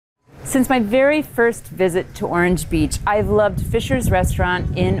Since my very first visit to Orange Beach, I've loved Fisher's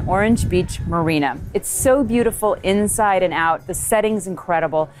Restaurant in Orange Beach Marina. It's so beautiful inside and out, the setting's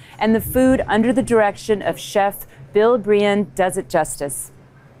incredible, and the food under the direction of Chef Bill Brian does it justice.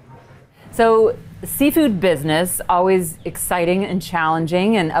 So, the seafood business, always exciting and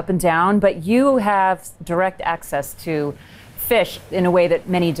challenging and up and down, but you have direct access to fish in a way that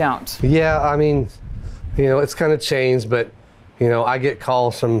many don't. Yeah, I mean, it's kind of changed, but, I get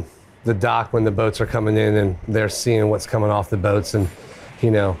calls from the dock when the boats are coming in and they're seeing what's coming off the boats. And,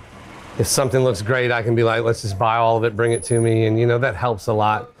 if something looks great, I can be like, let's just buy all of it, bring it to me. And, that helps a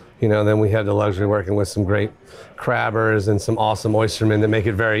lot. Then we have the luxury working with some great crabbers and some awesome oystermen that make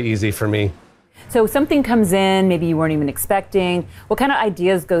it very easy for me. So something comes in, maybe you weren't even expecting. What kind of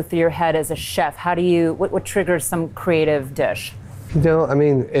ideas go through your head as a chef? What triggers some creative dish? I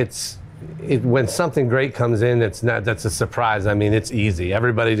mean, when something great comes in, that's a surprise. I mean, it's easy.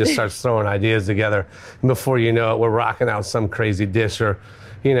 Everybody just starts throwing ideas together. And before you know it, we're rocking out some crazy dish or,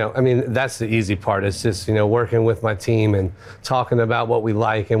 I mean, that's the easy part. It's just, working with my team and talking about what we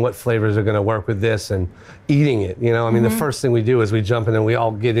like and what flavors are going to work with this and eating it. I mean, the first thing we do is we jump in and we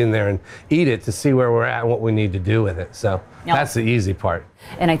all get in there and eat it to see where we're at and what we need to do with it. So that's the easy part.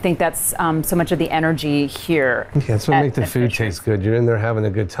 And I think that's so much of the energy here. Yeah, that's what makes the food taste good. You're in there having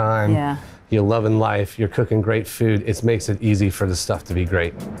a good time. Yeah. You're loving life. You're cooking great food. It makes it easy for the stuff to be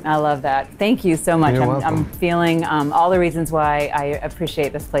great. I love that. Thank you so much. You're welcome. I'm feeling all the reasons why I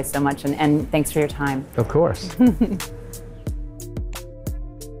appreciate this place so much, and thanks for your time. Of course.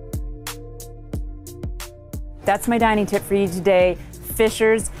 That's my dining tip for you today.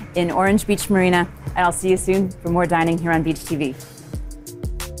 Fisher's in Orange Beach Marina, and I'll see you soon for more dining here on Beach TV.